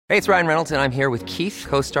Hey, it's Ryan Reynolds, and I'm here with Keith,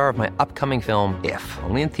 co-star of my upcoming film, If,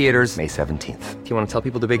 only in theaters May 17th. Do you want to tell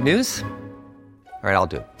people the big news? All right, I'll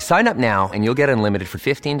do it. Sign up now and you'll get unlimited for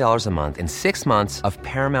 $15 a month and 6 months of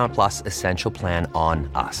Paramount Plus Essential Plan on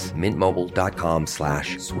us.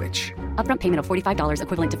 MintMobile.com/switch. Upfront payment of $45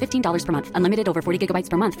 equivalent to $15 per month. Unlimited over 40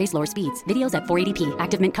 gigabytes per month. Face lower speeds. Videos at 480p.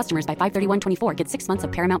 Active Mint customers by 531.24 get 6 months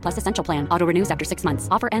of Paramount Plus Essential Plan. Auto renews after 6 months.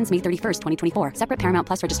 Offer ends May 31st, 2024. Separate Paramount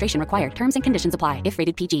Plus registration required. Terms and conditions apply if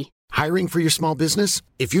rated PG. Hiring for your small business?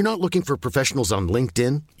 If you're not looking for professionals on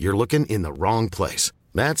LinkedIn, you're looking in the wrong place.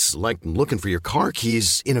 That's like looking for your car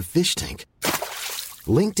keys in a fish tank.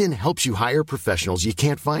 LinkedIn helps you hire professionals you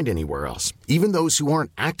can't find anywhere else, even those who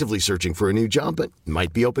aren't actively searching for a new job but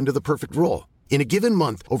might be open to the perfect role. In a given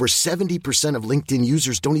month, over 70% of LinkedIn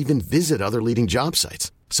users don't even visit other leading job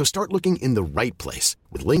sites. So start looking in the right place.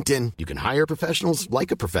 With LinkedIn, you can hire professionals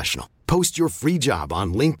like a professional. Post your free job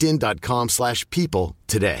on linkedin.com/people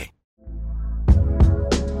today.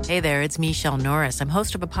 Hey there, it's Michelle Norris. I'm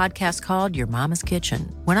host of a podcast called Your Mama's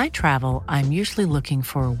Kitchen. When I travel, I'm usually looking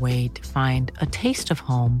for a way to find a taste of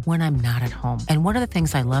home when I'm not at home. And one of the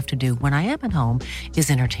things I love to do when I am at home is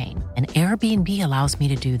entertain. And Airbnb allows me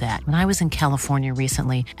to do that. When I was in California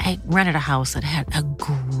recently, I rented a house that had a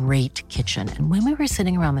great kitchen. And when we were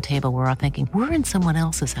sitting around the table, we were all thinking, we're in someone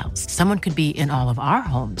else's house. Someone could be in all of our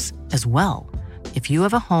homes as well. If you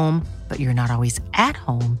have a home, but you're not always at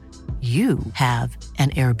home, you have an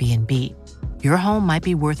Airbnb. Your home might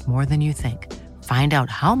be worth more than you think. Find out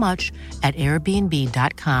how much at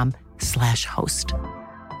airbnb.com/host.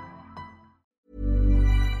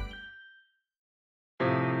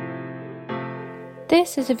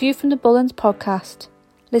 This is a View from the Bullens podcast.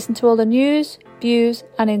 Listen to all the news, views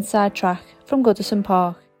and inside track from Goodison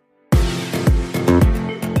Park.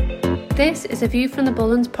 This is a View from the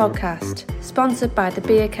Bullens podcast, sponsored by the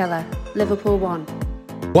Beer Keller, Liverpool 1.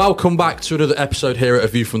 Welcome back to another episode here at A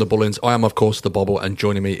View from the Bullens. I am, of course, the Bobble, and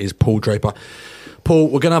joining me is Paul Draper. Paul,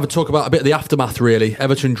 we're going to have a talk about a bit of the aftermath, really.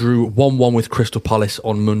 Everton drew 1-1 with Crystal Palace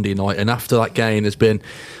on Monday night, and after that game, there's been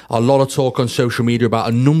a lot of talk on social media about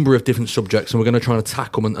a number of different subjects, and we're going to try and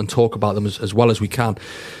tackle them and talk about them as well as we can.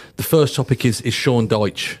 The first topic is Sean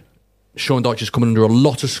Dyche. Sean Dyche is coming under a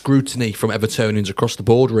lot of scrutiny from Evertonians across the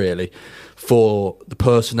board, really, for the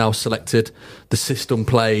personnel selected, the system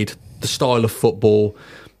played, the style of football.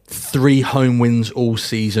 3 home wins all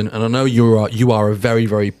season, and I know you are a very,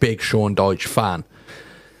 very big Sean Dyche fan.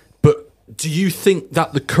 But do you think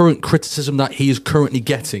that the current criticism that he is currently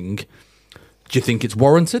getting, do you think it's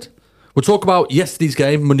warranted? We'll talk about yesterday's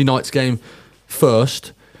game, Monday night's game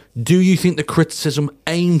first. Do you think the criticism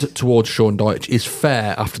aimed towards Sean Dyche is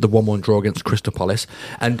fair after the 1-1 draw against Crystal Palace?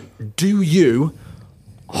 And do you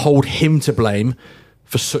hold him to blame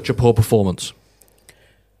for such a poor performance?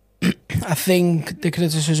 I think the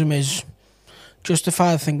criticism is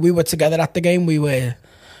justified. I think we were together at the game. We were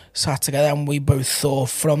sat together and we both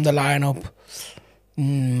thought from the lineup,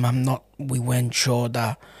 we weren't sure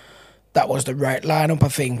that was the right lineup. I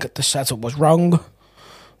think the setup was wrong.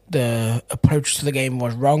 The approach to the game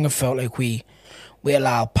was wrong. It felt like we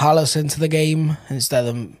allowed Palace into the game instead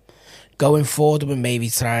of going forward and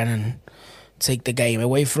maybe trying and take the game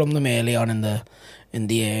away from them early on in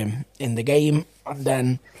the game. And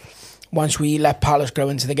then once we let Palace grow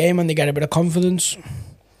into the game and they get a bit of confidence,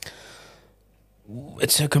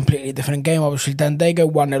 it's a completely different game. Obviously, then they go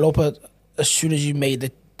 1-0 up as soon as you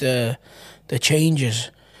made the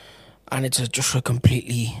changes, and it's just a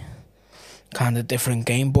completely kind of different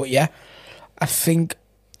game. But yeah, I think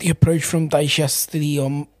the approach from Dyche yesterday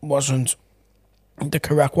wasn't the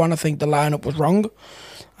correct one. I think the lineup was wrong.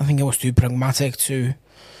 I think it was too pragmatic, too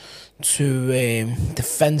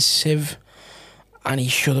defensive. And he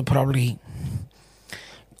should have probably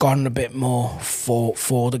gone a bit more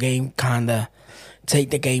for the game, kind of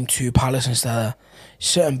take the game to Palace instead of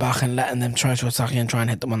sitting back and letting them try to attack you and try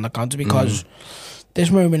and hit them on the counter. Because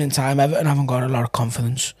this moment in time, Everton haven't got a lot of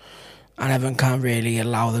confidence, and Everton can't really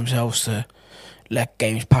allow themselves to let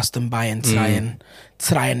games pass them by and try and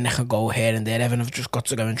nick a goal here and there. Everton have just got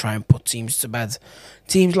to go and try and put teams to bed.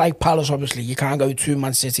 Teams like Palace, obviously, you can't go to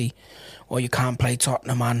Man City or you can't play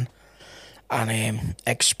Tottenham and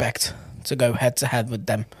expect to go head-to-head with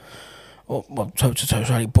them. Or, well, toe-to-toe,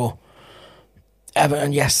 sorry. But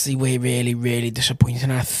Everton, yesterday, were really, really disappointing.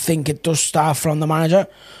 And I think it does start from the manager.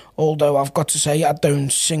 Although I've got to say, I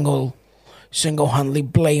don't single-handedly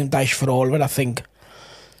blame Dyche for all of it. I think,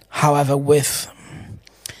 however, with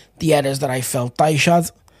the errors that I felt Dyche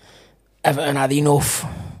had, Everton had enough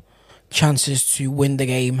chances to win the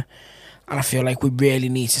game. And I feel like we really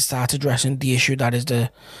need to start addressing the issue that is the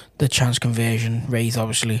chance conversion rate.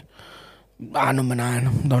 Obviously, our number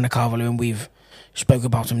 9, Dominic Calvert-Lewin, we've spoke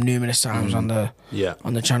about him numerous times on the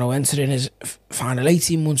channel. Entering his final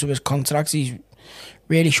 18 months of his contract, he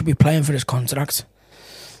really should be playing for his contract.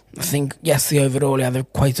 I think yesterday overall he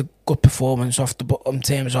had quite a good performance off the in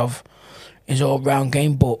terms of his all-round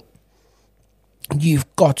game, but you've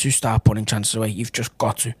got to start putting chances away. You've just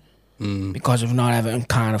got to. Because if not, Everton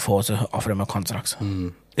can't afford to offer him a contract.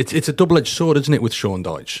 It's a double-edged sword, isn't it, with Sean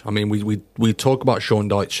Dyche? I mean, we talk about Sean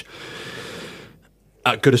Dyche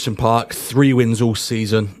at Goodison Park, 3 wins all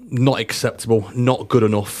season, not acceptable, not good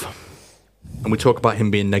enough. And we talk about him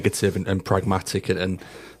being negative and pragmatic and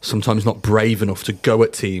sometimes not brave enough to go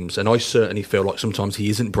at teams. And I certainly feel like sometimes he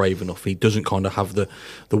isn't brave enough. He doesn't kind of have the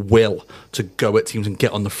will to go at teams and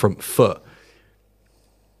get on the front foot.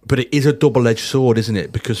 But it is a double-edged sword, isn't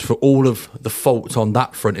it? Because for all of the faults on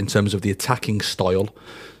that front in terms of the attacking style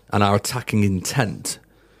and our attacking intent,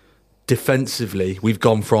 defensively, we've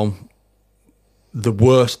gone from the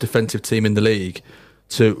worst defensive team in the league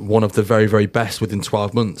to one of the very, very best within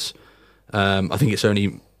 12 months. I think it's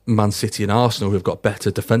only Man City and Arsenal who have got better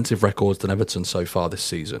defensive records than Everton so far this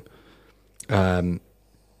season. And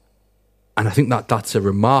I think that's a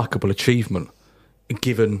remarkable achievement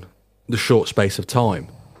given the short space of time.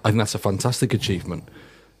 I think that's a fantastic achievement.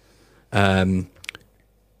 But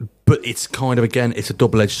it's kind of, again, it's a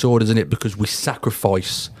double-edged sword, isn't it? Because we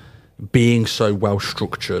sacrifice being so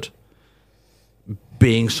well-structured,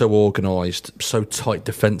 being so organised, so tight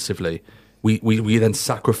defensively. We then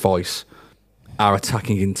sacrifice our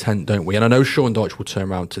attacking intent, don't we? And I know Sean Dyche will turn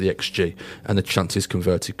around to the XG and the chances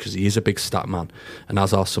converted because he is a big stat man, and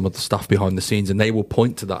as are some of the staff behind the scenes, and they will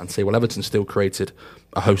point to that and say, well, Everton still created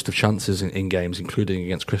a host of chances in games, including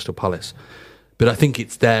against Crystal Palace. But I think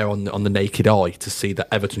it's there on the naked eye to see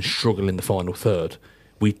that Everton struggle in the final third.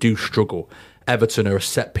 We do struggle. Everton are a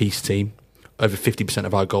set-piece team. Over 50%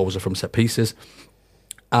 of our goals are from set pieces.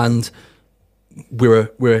 And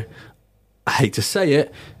we're I hate to say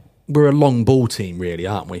it, we're a long ball team, really,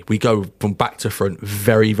 aren't we? We go from back to front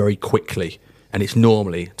very, very quickly, and it's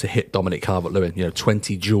normally to hit Dominic Calvert-Lewin.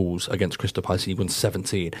 20 duels against Crystal Palace, he won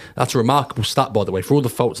 17. That's a remarkable stat, by the way, for all the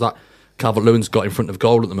faults that Calvert-Lewin's got in front of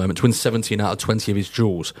goal at the moment. To win 17 out of 20 of his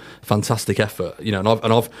duels, fantastic effort.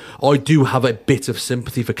 I do have a bit of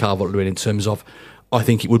sympathy for Calvert-Lewin in terms of, I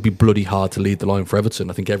think it would be bloody hard to lead the line for Everton.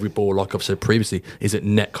 I think every ball, like I've said previously, is at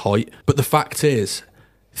neck height. But the fact is,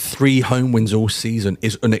 3 home wins all season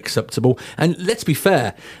is unacceptable. And let's be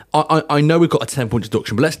fair, I know we've got a 10-point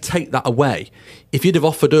deduction, but let's take that away. If you'd have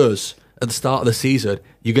offered us at the start of the season,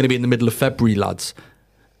 you're going to be in the middle of February, lads,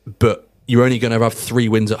 but you're only going to have 3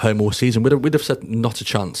 wins at home all season, we'd have said, not a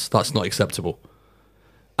chance. That's not acceptable.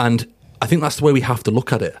 And I think that's the way we have to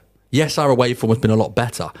look at it. Yes, our away form has been a lot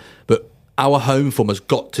better, but our home form has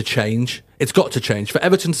got to change. It's got to change. For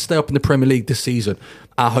Everton to stay up in the Premier League this season,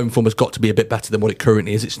 our home form has got to be a bit better than what it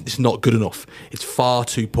currently is. It's not good enough. It's far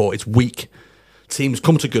too poor. It's weak. Teams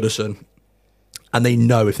come to Goodison and they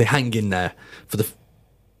know if they hang in there for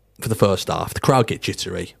the first half, the crowd get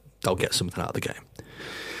jittery, they'll get something out of the game.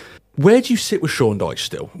 Where do you sit with Sean Dyche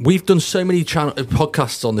still? We've done so many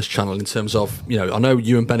podcasts on this channel in terms of, I know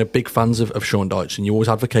you and Ben are big fans of Sean Dyche and you always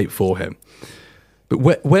advocate for him.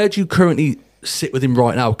 But where do you currently sit with him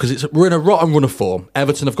right now? Because we're in a rotten run of form.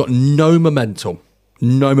 Everton have got no momentum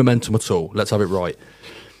at all. Let's have it right.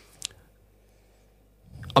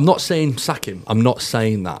 I'm not saying sack him. I'm not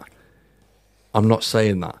saying that.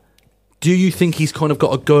 Do you think he's kind of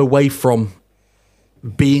got to go away from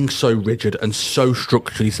being so rigid and so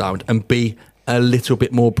structurally sound and be a little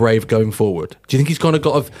bit more brave going forward? Do you think he's kind of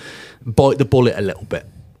got to bite the bullet a little bit?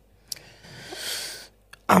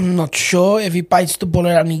 I'm not sure if he bites the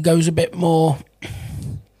bullet and he goes a bit more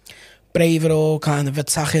braver or kind of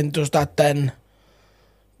attacking. Does that then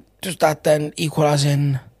equal as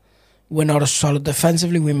in we're not as solid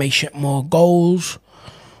defensively, we may ship more goals?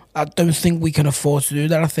 I don't think we can afford to do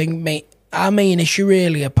that. I think our main issue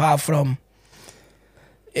really, apart from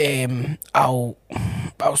how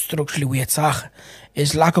structurally we attack,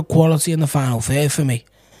 is lack of quality in the final third for me.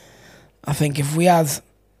 I think if we had,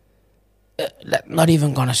 not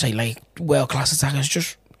even going to say like world-class attackers,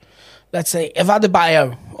 just let's say if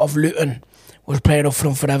Adebayo of Luton was playing up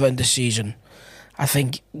front for Everton this season, I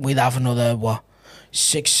think we'd have another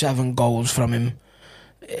 6-7 goals from him.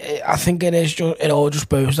 I think it all just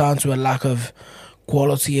boils down to a lack of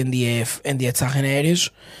quality in the attacking areas.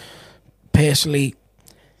 Personally,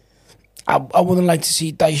 I wouldn't like to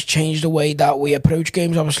see Dyche change the way that we approach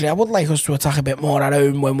games. Obviously, I would like us to attack a bit more at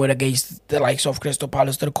home when we're against the likes of Crystal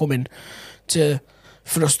Palace that are coming to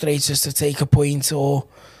frustrate us to take a point or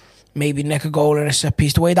maybe nick a goal in a set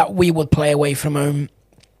piece. The way that we would play away from home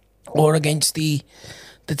or against the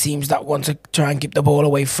teams that want to try and keep the ball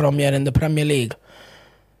away from you in the Premier League.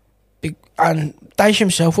 And Dyche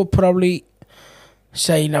himself would probably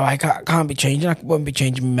say, no, I can't be changing. I won't be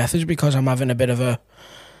changing my methods because I'm having a bit of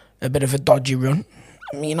a dodgy run.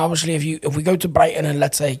 I mean, obviously, if we go to Brighton and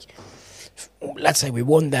let's say we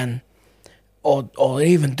won then, or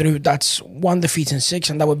even drew, that's 1 defeat in 6,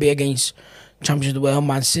 and that would be against champions of the world,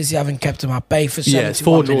 Man City, having kept them at bay for 71 it's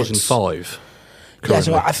 4 draws minutes. and 5. Currently. Yeah,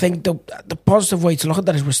 so I think the positive way to look at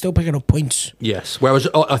that is we're still picking up points. Yes, whereas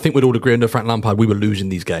I think we'd all agree under Frank Lampard we were losing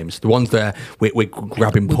these games. The ones there we're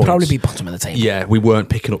grabbing points. We'd probably be bottom of the table. Yeah, we weren't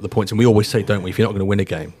picking up the points, and we always say, don't we? If you're not going to win a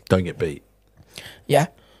game, don't get beat. Yeah,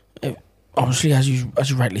 obviously, as you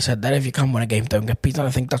rightly said, that if you can win a game, don't get beat. And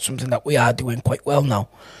I think that's something that we are doing quite well now.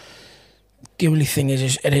 The only thing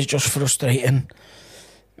is it is just frustrating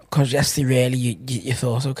because yesterday really you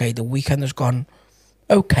thought, okay, the weekend has gone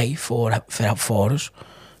okay for us.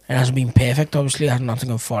 It hasn't been perfect, obviously, as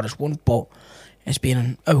Nottingham Forest won, but it's been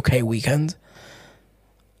an okay weekend.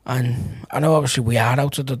 And I know obviously we are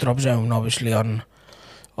out of the drop zone, obviously on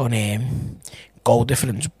goal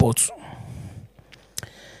difference, but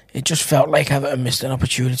it just felt like Everton missed an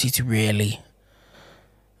opportunity to really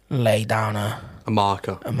lay down a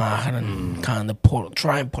marker and kind of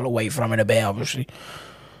try and pull away from it a bit. Obviously,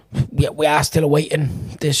 we are still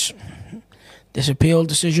awaiting this appeal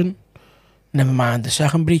decision. Never mind the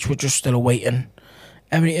second breach, we're just still awaiting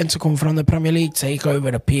everything to come from the Premier League, take over,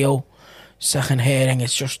 appeal, second hearing.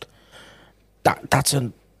 It's just that's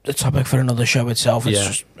the topic for another show itself.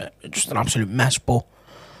 It's just an absolute mess. But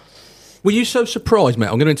were you so surprised, mate?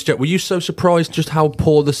 I'm going to interject. Were you so surprised just how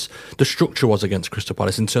poor the structure was against Crystal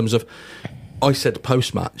Palace in terms of? I said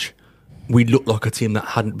post-match, we looked like a team that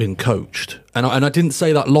hadn't been coached. And I didn't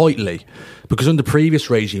say that lightly, because under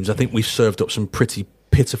previous regimes, I think we served up some pretty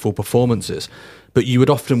pitiful performances. But you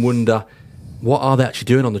would often wonder, what are they actually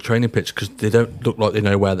doing on the training pitch? Because they don't look like they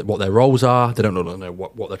know what their roles are. They don't look like they know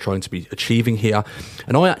what they're trying to be achieving here.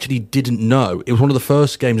 And I actually didn't know. It was one of the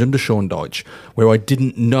first games under Sean Dyche where I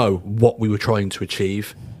didn't know what we were trying to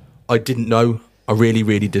achieve. I didn't know. I really,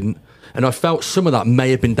 really didn't. And I felt some of that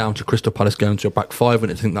may have been down to Crystal Palace going to a back five,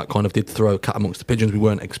 and I think that kind of did throw a cat amongst the pigeons. We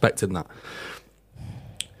weren't expecting that.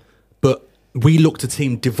 But we looked a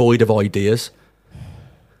team devoid of ideas.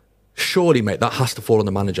 Surely, mate, that has to fall on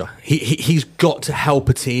the manager. He's got to help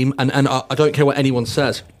a team, and I don't care what anyone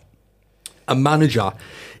says. A manager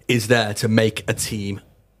is there to make a team,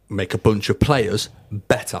 make a bunch of players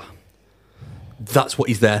better. That's what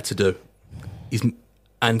he's there to do.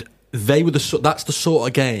 They were that's the sort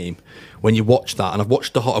of game when you watch that, and I've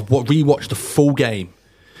rewatched the full game.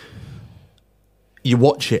 You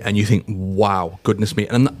watch it and you think, wow, goodness me.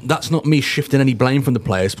 And that's not me shifting any blame from the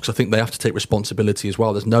players, because I think they have to take responsibility as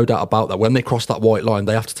well. There's no doubt about that. When they cross that white line,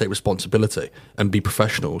 they have to take responsibility and be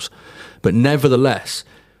professionals. But nevertheless,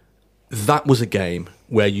 that was a game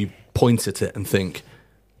where you point at it and think,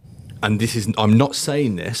 and I'm not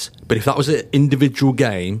saying this, but if that was an individual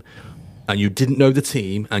game and you didn't know the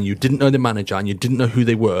team and you didn't know the manager and you didn't know who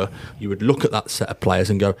they were, you would look at that set of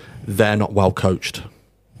players and go, they're not well coached.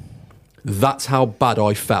 That's how bad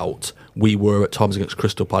I felt we were at times against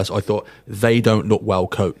Crystal Palace. I thought, they don't look well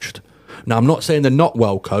coached. Now, I'm not saying they're not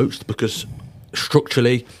well coached, because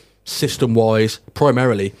structurally, system-wise,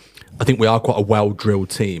 primarily, I think we are quite a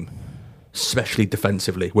well-drilled team, especially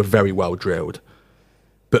defensively. We're very well-drilled.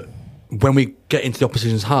 But when we get into the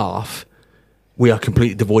opposition's half, we are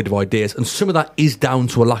completely devoid of ideas. And some of that is down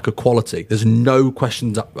to a lack of quality. There's no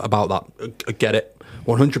questions about that. I get it.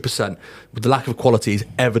 100%. But the lack of quality is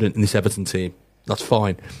evident in this Everton team. That's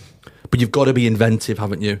fine. But you've got to be inventive,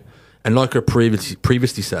 haven't you? And like I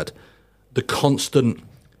previously said, the constant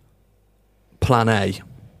plan A,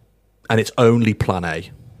 and it's only plan A,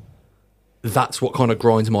 that's what kind of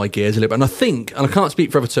grinds my gears a little bit. And I think, and I can't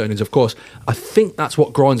speak for Evertonians, of course, I think that's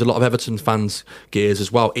what grinds a lot of Everton fans' gears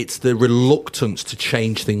as well. It's the reluctance to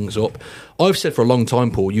change things up. I've said for a long time,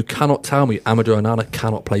 Paul, you cannot tell me Amadou Onana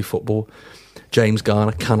cannot play football. James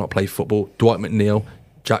Garner cannot play football. Dwight McNeil,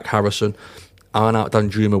 Jack Harrison, Arnaut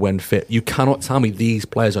Danjuma when fit. You cannot tell me these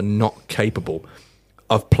players are not capable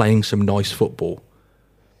of playing some nice football.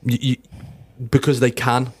 Because they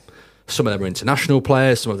can. Some of them are international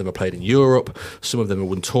players. Some of them have played in Europe. Some of them have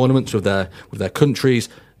won tournaments with their countries.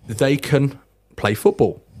 They can play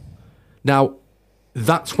football. Now,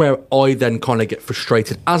 that's where I then kind of get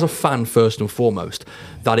frustrated as a fan, first and foremost,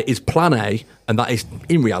 that it is plan A, and that is,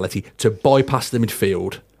 in reality, to bypass the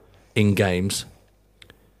midfield in games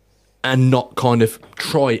and not kind of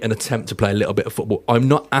try and attempt to play a little bit of football. I'm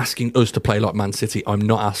not asking us to play like Man City. I'm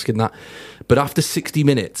not asking that. But after 60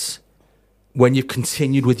 minutes, when you've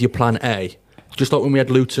continued with your plan A, just like when we had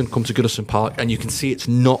Luton come to Goodison Park and you can see it's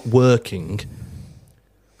not working,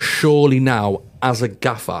 surely now, as a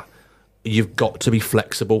gaffer, you've got to be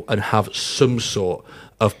flexible and have some sort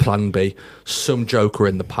of plan B, some joker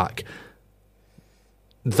in the pack.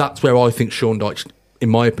 That's where I think Sean Dyche, in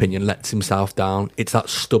my opinion, lets himself down. It's that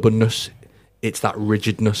stubbornness. It's that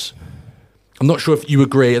rigidness. I'm not sure if you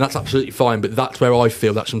agree, and that's absolutely fine, but that's where I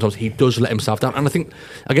feel that sometimes he does let himself down. And I think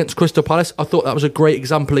against Crystal Palace, I thought that was a great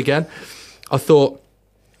example again. I thought,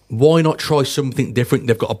 why not try something different?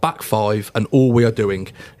 They've got a back five, and all we are doing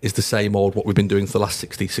is the same old, what we've been doing for the last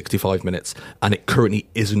 60, 65 minutes, and it currently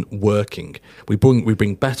isn't working. We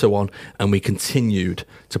bring better on, and we continued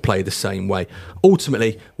to play the same way.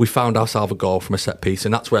 Ultimately, we found ourselves a goal from a set piece,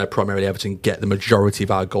 and that's where primarily Everton get the majority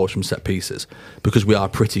of our goals from set pieces, because we are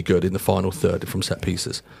pretty good in the final third from set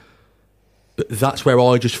pieces. But that's where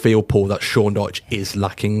I just feel, Paul, that Sean Dyche is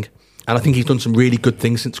lacking. And I think he's done some really good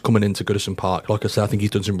things since coming into Goodison Park. Like I said, I think he's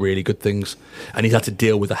done some really good things. And he's had to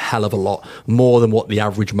deal with a hell of a lot, more than what the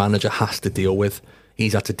average manager has to deal with.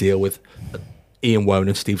 He's had to deal with Ian Woan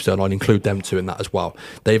and Steve Stern. I'd include them two in that as well.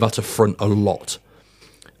 They've had to front a lot.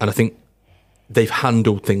 And I think they've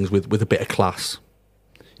handled things with a bit of class,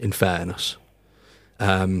 in fairness.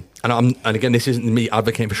 And again, this isn't me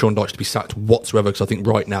advocating for Sean Dyche to be sacked whatsoever, because I think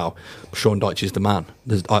right now Sean Dyche is the man.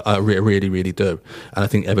 I really, really do. And I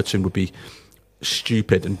think Everton would be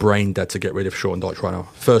stupid and brain dead to get rid of Sean Dyche right now.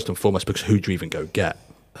 First and foremost, because who do you even go get?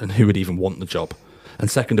 And who would even want the job? And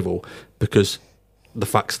second of all, because the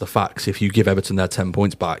facts are the facts. If you give Everton their 10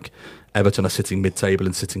 points back, Everton are sitting mid-table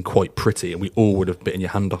and sitting quite pretty, and we all would have bitten your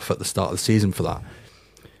hand off at the start of the season for that.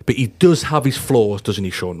 But he does have his flaws, doesn't he,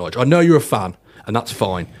 Sean Dyche? I know you're a fan, and that's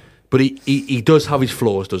fine. But he does have his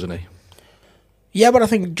flaws, doesn't he? Yeah, but I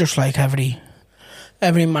think just like every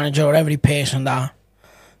manager or every person that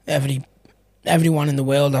everyone in the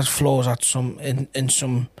world has flaws at some in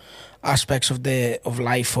some aspects of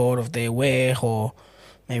life or of their work, or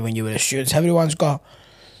maybe when you were a student. Everyone's got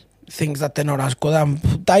things that they're not as good at.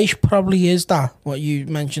 Dyche probably is that, what you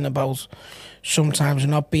mentioned about sometimes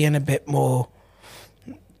not being a bit more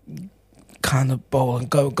kind of bold and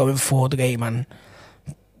going for the game. And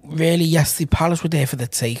really, yes, the Palace were there for the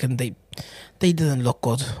take, and they didn't look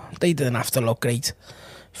good. They didn't have to look great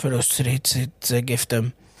for us to give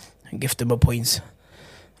them a point.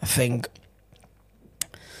 I think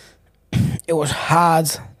it was hard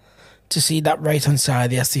to see that right hand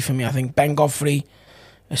side yesterday for me. I think Ben Godfrey,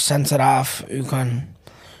 a centre half who can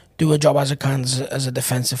do a job as a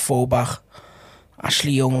defensive fullback.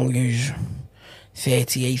 Ashley Young, who's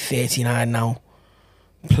 38, 39 now,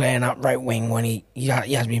 playing at right wing when he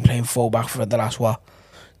has been playing fullback for the last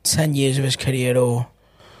 10 years of his career or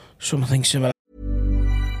something similar.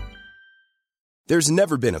 There's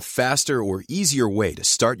never been a faster or easier way to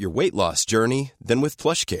start your weight loss journey than with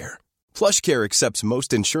PlushCare. PlushCare accepts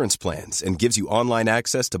most insurance plans and gives you online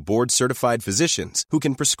access to board-certified physicians who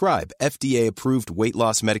can prescribe FDA-approved weight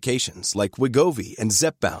loss medications like Wegovy and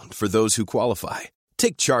Zepbound for those who qualify.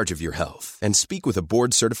 Take charge of your health and speak with a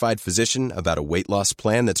board-certified physician about a weight loss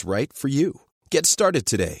plan that's right for you. Get started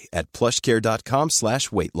today at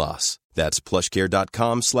plushcare.com/weight loss. That's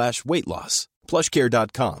plushcare.com/weight loss.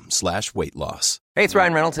 plushcare.com/weight loss. Hey, it's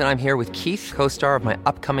Ryan Reynolds, and I'm here with Keith, co-star of my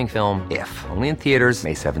upcoming film, If, only in theaters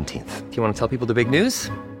May 17th. Do you want to tell people the big news?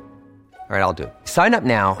 All right, I'll do it. Sign up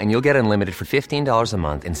now and you'll get unlimited for $15 a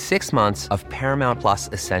month and 6 months of Paramount Plus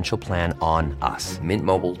Essential Plan on us.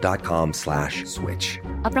 MintMobile.com/switch.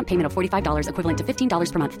 Upfront payment of $45 equivalent to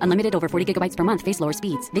 $15 per month. Unlimited over 40 gigabytes per month. Face lower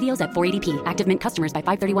speeds. Videos at 480p. Active Mint customers by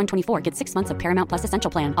 531.24 get 6 months of Paramount Plus Essential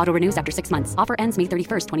Plan. Auto renews after 6 months. Offer ends May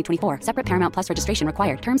 31st, 2024. Separate Paramount Plus registration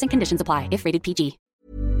required. Terms and conditions apply if rated PG.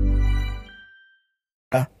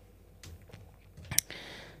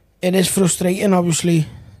 It is frustrating, obviously.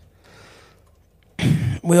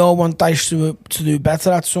 We all want Dyche to do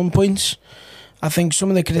better at some points. I think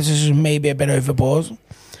some of the criticism may be a bit overboard.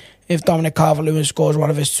 If Dominic Calvert-Lewin scores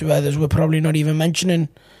one of his 2 headers, we're probably not even mentioning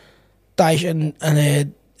Dyche and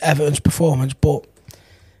Everton's performance. But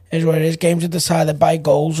it is what it is. Games are decided by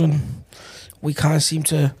goals, and we can't seem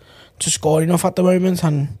to score enough at the moment.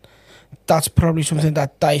 And that's probably something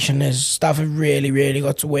that Dyche and his staff have really, really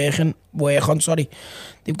got to work on.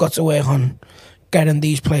 They've got to work on getting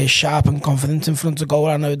these players sharp and confident in front of goal.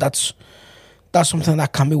 I know that's something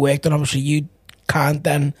that can be worked on. Obviously, you can't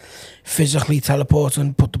then physically teleport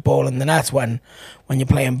and put the ball in the net when you're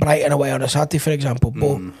playing Brighton away on a Saturday, for example.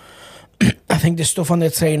 But I think there's stuff on the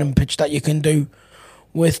training pitch that you can do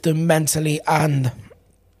with them mentally and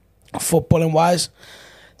footballing wise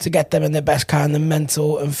to get them in the best kind of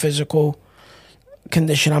mental and physical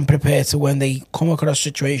condition and prepared to when they come across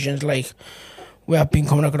situations like we have been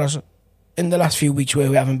coming across in the last few weeks where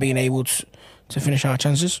we haven't been able to finish our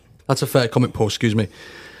chances. That's a fair comment, Paul, excuse me.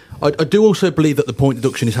 I do also believe that the point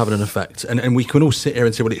deduction is having an effect, and we can all sit here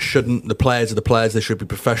and say, well, it shouldn't. The players are the players; they should be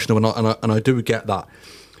professional, and I do get that.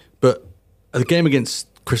 But the game against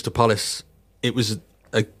Crystal Palace, it was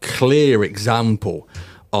a clear example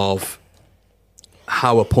of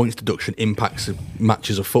how a points deduction impacts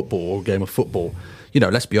matches of football or a game of football. You know,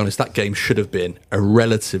 let's be honest, that game should have been a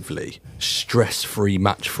relatively stress-free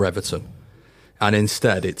match for Everton, and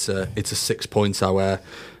instead it's a 6 points where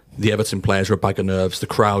the Everton players are a bag of nerves, the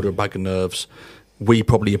crowd are a bag of nerves. We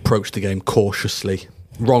probably approach the game cautiously,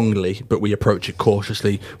 wrongly, but we approach it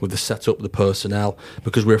cautiously with the setup, the personnel,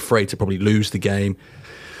 because we're afraid to probably lose the game.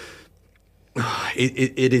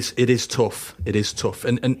 It is tough. It is tough.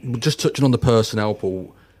 And just touching on the personnel,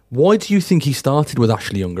 Paul, why do you think he started with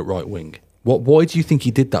Ashley Young at right wing? Why do you think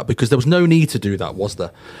he did that? Because there was no need to do that, was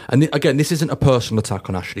there? And again, this isn't a personal attack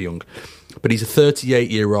on Ashley Young, but he's a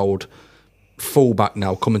 38-year-old fullback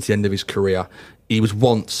now, coming to the end of his career. He was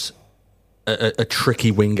once a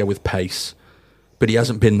tricky winger with pace, but he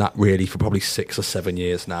hasn't been that really for probably 6 or 7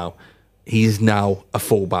 years now. He is now a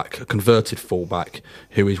fullback, a converted fullback,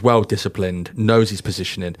 who is well disciplined, knows his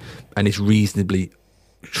positioning, and is reasonably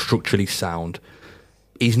structurally sound.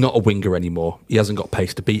 He's not a winger anymore. He hasn't got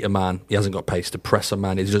pace to beat a man. He hasn't got pace to press a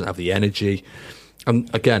man. He doesn't have the energy.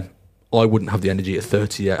 And again, I wouldn't have the energy at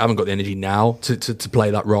 38. I haven't got the energy now to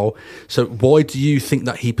play that role. So why do you think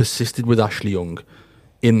that he persisted with Ashley Young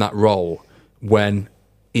in that role when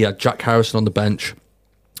he had Jack Harrison on the bench?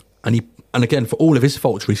 And again, for all of his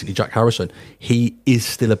faults recently, Jack Harrison, he is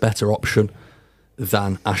still a better option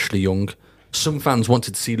than Ashley Young. Some fans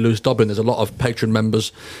wanted to see Lewis Dobbin. There's a lot of patron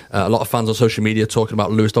members, a lot of fans on social media talking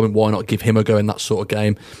about Lewis Dobbin. Why not give him a go in that sort of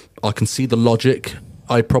game? I can see the logic.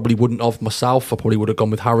 I probably wouldn't have myself. I probably would have gone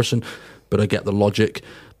with Harrison, but I get the logic.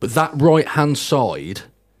 But that right-hand side,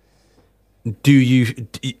 and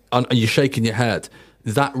you're shaking your head,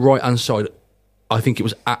 that right-hand side, I think it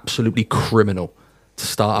was absolutely criminal to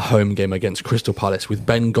start a home game against Crystal Palace with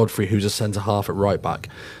Ben Godfrey, who's a centre-half at right-back,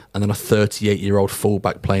 and then a 38-year-old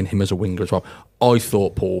full-back playing him as a winger as well. I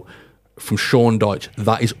thought, Paul, from Sean Dyche,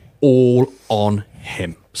 that is all on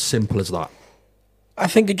him. Simple as that. I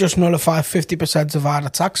think it just nullified 50% of our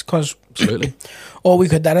attacks because absolutely all we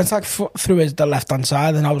could then attack through is the left-hand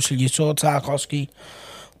side, and obviously you saw Tarkowski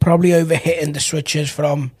probably overhitting the switches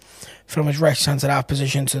from his right centre-half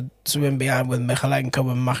position to in behind with Michalenko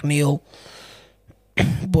and McNeil.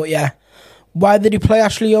 But yeah, why did he play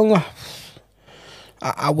Ashley Young?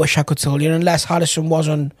 I wish I could tell you, unless Harrison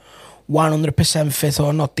wasn't 100% fit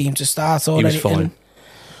or not deemed to start or anything. He was fine.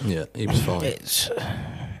 Yeah, he was fine.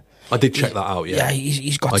 I did check that out. Yeah,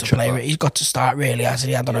 he's got to play. He's got to start. Really, hasn't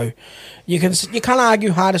he? I don't know. You can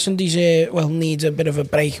argue Harrison needs a bit of a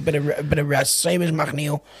break, a bit of rest. Same as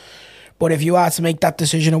McNeil. But if you are to make that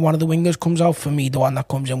decision and one of the wingers comes out, for me, the one that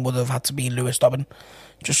comes in would have had to be Lewis Dobbin.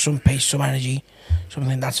 Just some pace, some energy,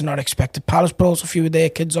 something that's not expected. Palace brought a few of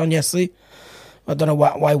their kids on yesterday. I don't know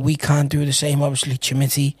why we can't do the same. Obviously,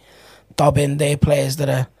 Chimiti, Dobbin, they're players that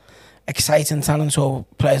are exciting talents, or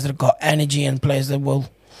players that have got energy, and players that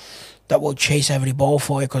will chase every ball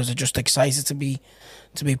for you because they're just excited to be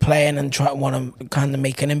playing and want to kind of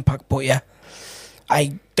make an impact. But yeah,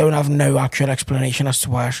 I don't have no actual explanation as to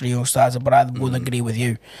why Ashley Young started, but I would agree with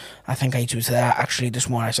you. I think I tweeted that actually this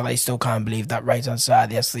morning. I said I still can't believe that right-hand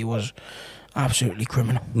side yesterday was absolutely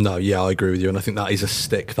criminal. No, yeah, I agree with you, and I think that is a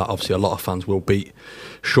stick that obviously a lot of fans will beat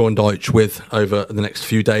Sean Dyche with over the next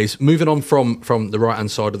few days. Moving on from the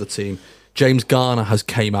right-hand side of the team, James Garner has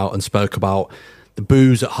came out and spoke about the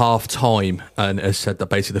boos at half-time and has said that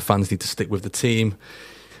basically the fans need to stick with the team.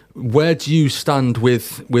 Where do you stand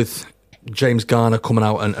with James Garner coming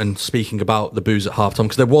out and speaking about the boos at half-time?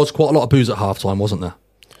 Because there was quite a lot of boos at half-time, wasn't there?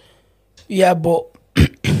 Yeah, but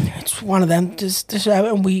it's one of them. This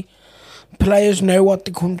and players know what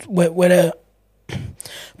they come with a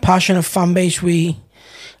passionate fan base. We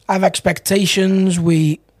have expectations.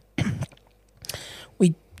 We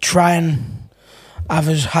try and have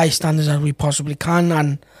as high standards as we possibly can.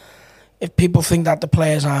 And if people think that the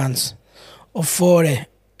players aren't up for it,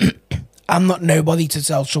 I'm not nobody to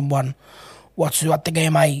tell someone what to do at the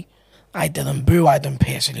game. I didn't boo. I don't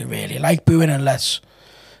personally really like booing unless,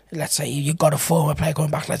 let's say, you got a former player going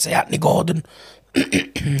back, let's say Anthony Gordon,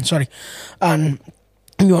 sorry, and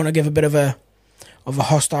you want to give a bit of a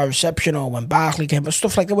hostile reception, or when Barkley came, but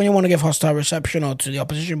stuff like that, when you want to give hostile reception or to the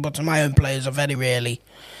opposition, but to my own players are very rarely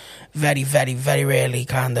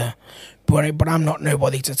kind of, but I'm not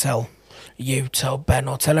nobody to tell you tell Ben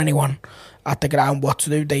or tell anyone at the ground what to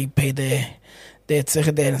do. They pay their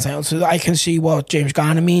ticket, they're entitled. So I can see what James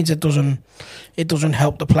Garner means. It doesn't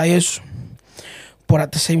help the players, but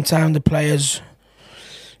at the same time, the players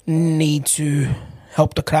need to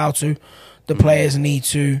help the crowd too. The players need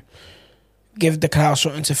to give the crowd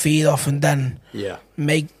something to feed off, and then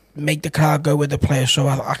make the crowd go with the players. So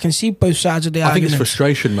I can see both sides of the argument. I think it's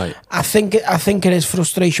frustration, mate. I think it is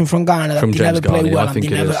frustration from Ghana that from they James never played Garner,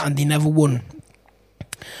 well and they never won.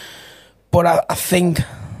 But I think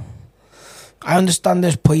I understand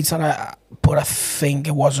this point, but I think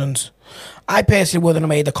it wasn't. I personally wouldn't have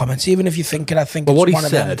made the comments, even if you think it. I think. But what he one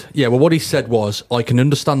said, what he said was, I can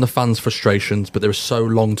understand the fans' frustrations, but there is so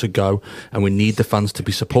long to go, and we need the fans to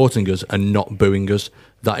be supporting us and not booing us.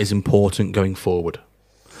 That is important going forward.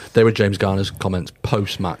 They were James Garner's comments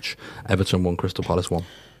post-match. Everton won, Crystal Palace won.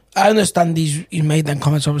 I understand he made them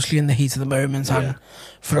comments obviously in the heat of the moment and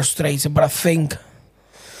frustrated, but I think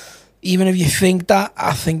even if you think that,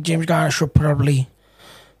 I think James Garner should probably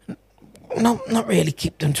not really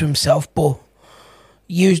keep them to himself, but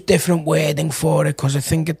use different wording for it, because I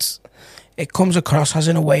think it comes across as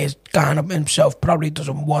in a way as Garner himself probably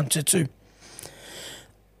doesn't want it to.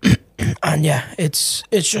 And it's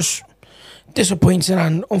just disappointing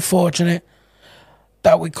and unfortunate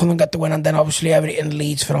that we couldn't get the win, and then obviously everything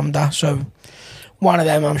leads from that. So one of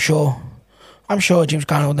them, I'm sure James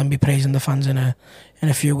Garner will then be praising the fans in a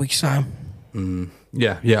few weeks' time.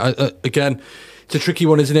 Again, it's a tricky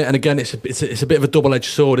one, isn't it? And again, it's a bit of a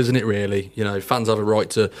double-edged sword, isn't it? Really, fans have a right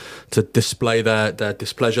to display their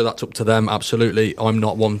displeasure. That's up to them. Absolutely, I'm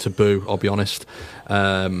not one to boo. I'll be honest.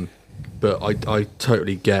 But I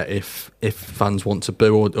totally get if fans want to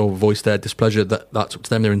boo or voice their displeasure, that's up to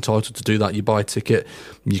them. They're entitled to do that. You buy a ticket,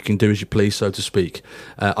 you can do as you please, so to speak.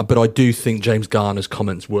 But I do think James Garner's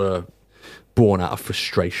comments were born out of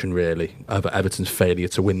frustration, really, over Everton's failure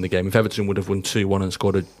to win the game. If Everton would have won 2-1 and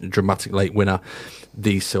scored a dramatic late winner,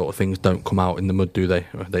 these sort of things don't come out in the mud, do they?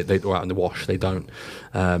 They go out in the wash. They don't.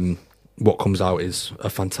 What comes out is a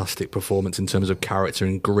fantastic performance in terms of character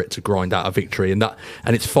and grit to grind out a victory, and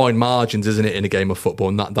it's fine margins, isn't it, in a game of football,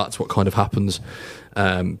 and that's what kind of happens.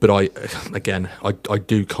 But I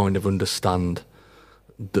do kind of understand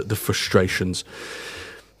the frustrations.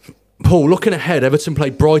 Paul, looking ahead, Everton play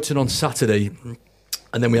Brighton on Saturday,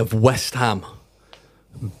 and then we have West Ham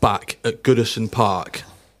back at Goodison Park.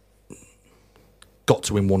 Got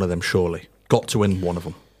to win one of them, surely. Got to win one of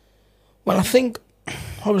them. Well, I think,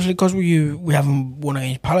 obviously, because we haven't won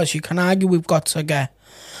against Palace, you can argue we've got to get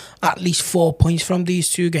at least 4 points from these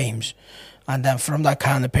two games. And then from that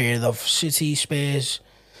kind of period of City, Spurs,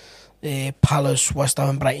 Palace, West Ham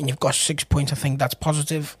and Brighton, you've got 6 points. I think that's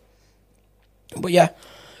positive. But yeah,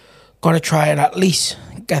 got to try and at least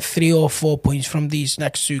get 3 or 4 points from these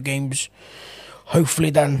next two games. Hopefully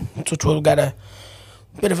then we'll get a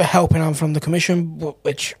bit of a helping hand from the Commission,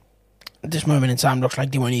 which at this moment in time looks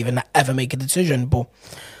like they won't even ever make a decision. But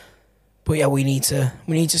yeah, we need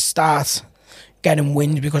to start getting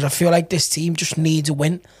wins, because I feel like this team just needs a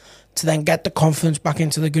win to then get the confidence back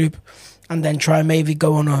into the group, and then try and maybe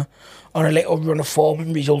go on a little run of form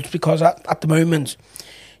and results, because at the moment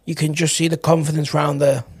you can just see the confidence round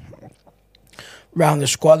the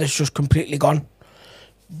squad is just completely gone.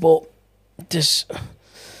 But there's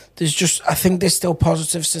just, I think there's still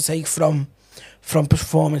positives to take from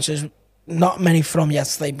performances. Not many from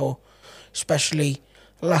yesterday, but especially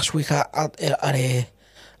last week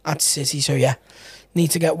at City. So yeah,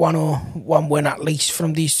 need to get one win at least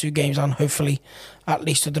from these two games, and hopefully at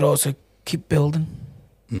least a draw to keep building.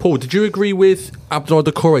 Paul, did you agree with Abdoulaye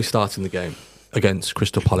Doucouré starting the game against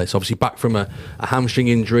Crystal Palace? Obviously back from a hamstring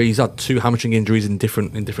injury. He's had 2 hamstring injuries in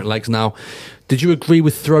different legs now. Did you agree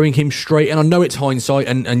with throwing him straight? And I know it's hindsight,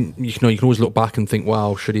 and you can always look back and think,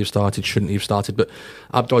 wow, should he have started, shouldn't he have started? But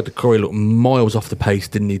Abdoulaye Doucouré looked miles off the pace,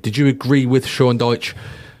 didn't he? Did you agree with Sean Dyche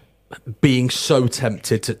being so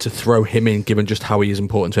tempted to throw him in, given just how he is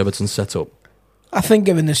important to Everton's setup? I think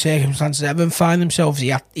given the circumstances Everton find themselves, he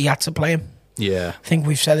had to play him. Yeah. I think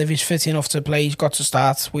we've said if he's fit enough to play, he's got to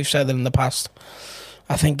start. We've said it in the past.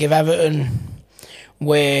 I think if Everton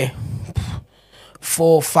were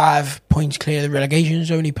 4 or 5 points clear of the relegation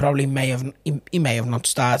zone, he may have not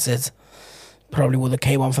started. Probably would have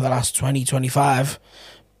came on for the last 20, 25,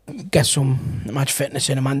 get some match fitness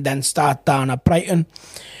in him, and then start down at Brighton.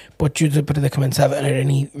 But due to the predicament Everton,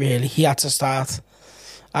 he had to start.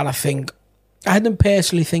 And I didn't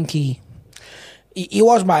personally think he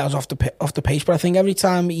was miles off the pace, but I think every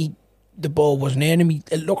time the ball was near him,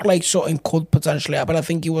 it looked like something could potentially happen. I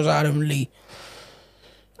think he was our only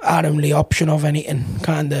option of anything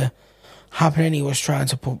kind of happening. He was trying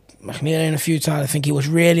to put McNeil in a few times. I think he was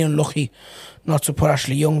really unlucky not to put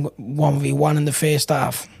Ashley Young 1v1 in the first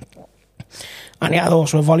half. And he had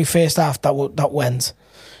also a volley first half that went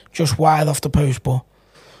just wide off the post. But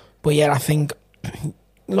yeah, I think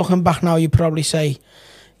looking back now, you probably say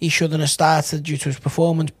he shouldn't have started due to his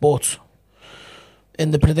performance. But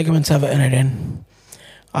in the predicament Everton are in,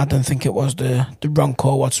 I don't think it was the wrong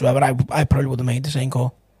call whatsoever. I probably would have made the same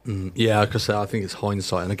call. Yeah, like I say, I think it's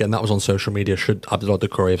hindsight. And again, that was on social media. Should Abdullah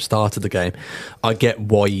Doucouré have started the game? I get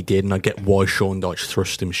why he did, and I get why Sean Dyche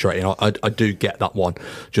thrust him straight in. I do get that one,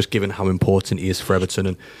 just given how important he is for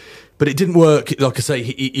Everton. But it didn't work. Like I say,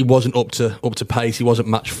 he wasn't up to pace. He wasn't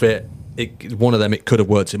match fit. One of them, it could have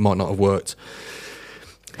worked. It might not have worked.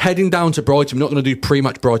 Heading down to Brighton, we're not going to do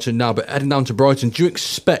pre-match Brighton now, but heading down to Brighton, do you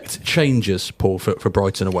expect changes, Paul, for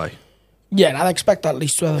Brighton away? Yeah, and I'd expect at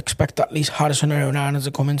least Harrison and Onana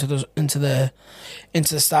to come into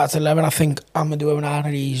the start 11. I think Amadou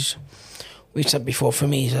Onana, we've said before, for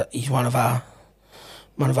me he's one of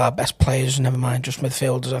our best players. Never mind just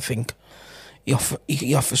midfielders. I think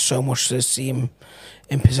he offers so much to see him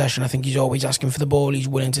in possession. I think he's always asking for the ball. He's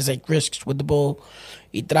willing to take risks with the ball.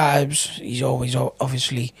 He drives. He's always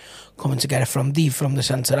obviously coming to get it from deep from the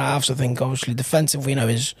centre halves. I think obviously defensive, we know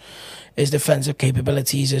his defensive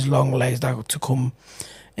capabilities, his long legs that to come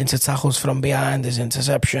into tackles from behind, his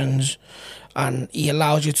interceptions, and he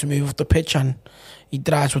allows you to move up the pitch, and he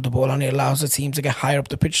drives with the ball, and he allows the team to get higher up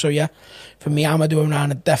the pitch. So yeah, for me, Amadou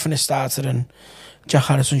Onana definitely started, and Jack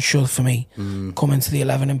Harrison should, for me, come into the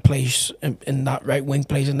 11 in place in that right wing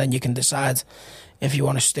place, and then you can decide if you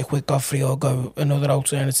want to stick with Godfrey or go another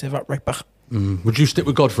alternative at right back. Would you stick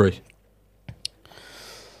with Godfrey?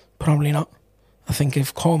 Probably not. I think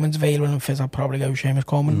if Coleman's available and fit, I'd probably go Seamus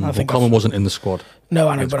Coleman. I think Coleman wasn't in the squad. No,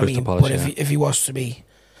 I know, but I mean, if he was to be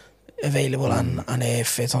available and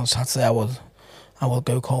fit on Saturday, I will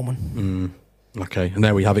go Coleman. Okay, and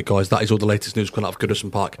there we have it, guys. That is all the latest news coming out of Goodison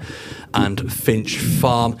Park and Finch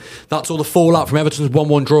Farm. That's all the fallout from Everton's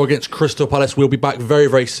 1-1 draw against Crystal Palace. We'll be back very,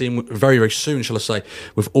 very soon, shall I say,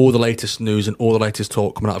 with all the latest news and all the latest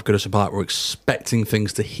talk coming out of Goodison Park. We're expecting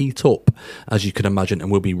things to heat up, as you can imagine, and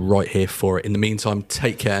we'll be right here for it. In the meantime,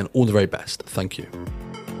 take care and all the very best. Thank you.